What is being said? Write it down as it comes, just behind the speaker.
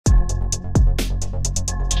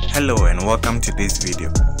Hello and welcome to this video.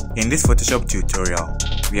 In this Photoshop tutorial,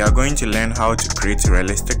 we are going to learn how to create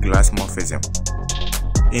realistic glass morphism.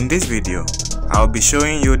 In this video, I'll be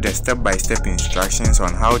showing you the step-by-step instructions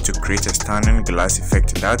on how to create a stunning glass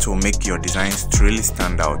effect that will make your designs truly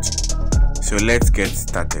stand out. So let's get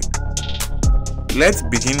started. Let's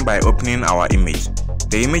begin by opening our image.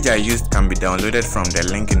 The image I used can be downloaded from the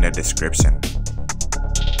link in the description.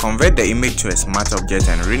 Convert the image to a smart object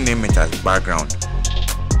and rename it as background.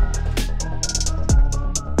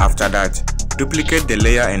 After that, duplicate the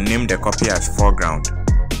layer and name the copy as foreground.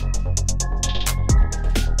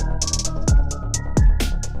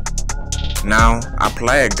 Now,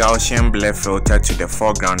 apply a Gaussian blur filter to the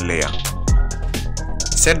foreground layer.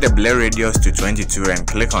 Set the blur radius to 22 and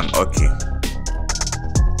click on OK.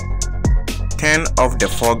 Turn off the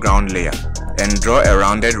foreground layer and draw a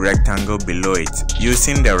rounded rectangle below it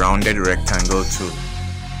using the rounded rectangle tool.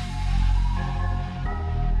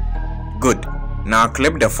 Good. Now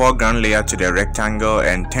clip the foreground layer to the rectangle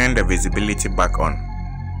and turn the visibility back on.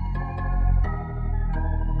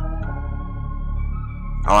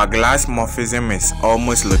 Our glass morphism is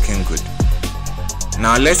almost looking good.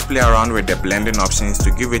 Now let's play around with the blending options to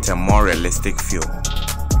give it a more realistic feel.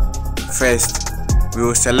 First, we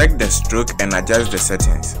will select the stroke and adjust the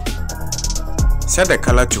settings. Set the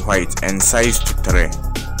color to white and size to 3.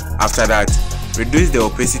 After that, reduce the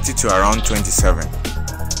opacity to around 27.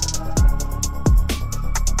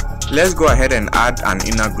 Let's go ahead and add an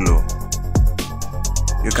inner glow.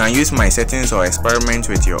 You can use my settings or experiment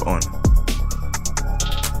with your own.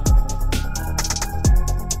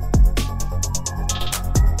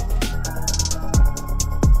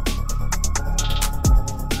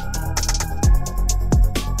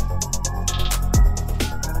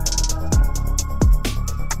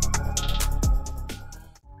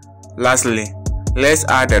 Lastly, let's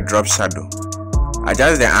add a drop shadow.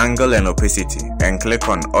 Adjust the angle and opacity and click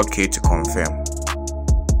on OK to confirm.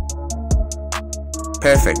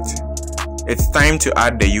 Perfect. It's time to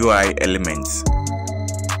add the UI elements.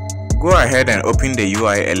 Go ahead and open the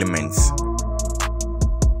UI elements.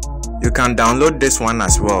 You can download this one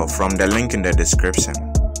as well from the link in the description.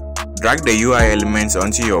 Drag the UI elements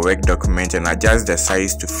onto your work document and adjust the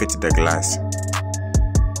size to fit the glass.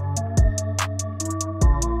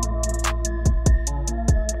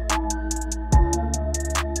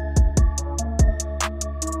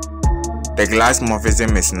 The glass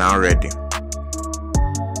morphism is now ready.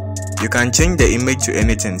 You can change the image to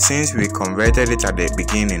anything since we converted it at the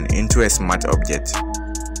beginning into a smart object.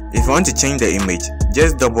 If you want to change the image,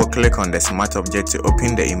 just double click on the smart object to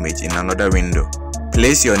open the image in another window.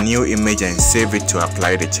 Place your new image and save it to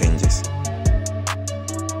apply the changes.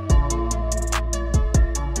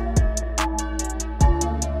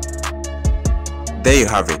 There you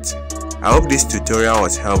have it. I hope this tutorial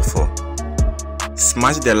was helpful.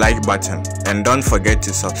 Smash the like button and don't forget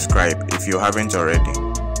to subscribe if you haven't already.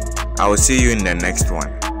 I will see you in the next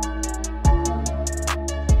one.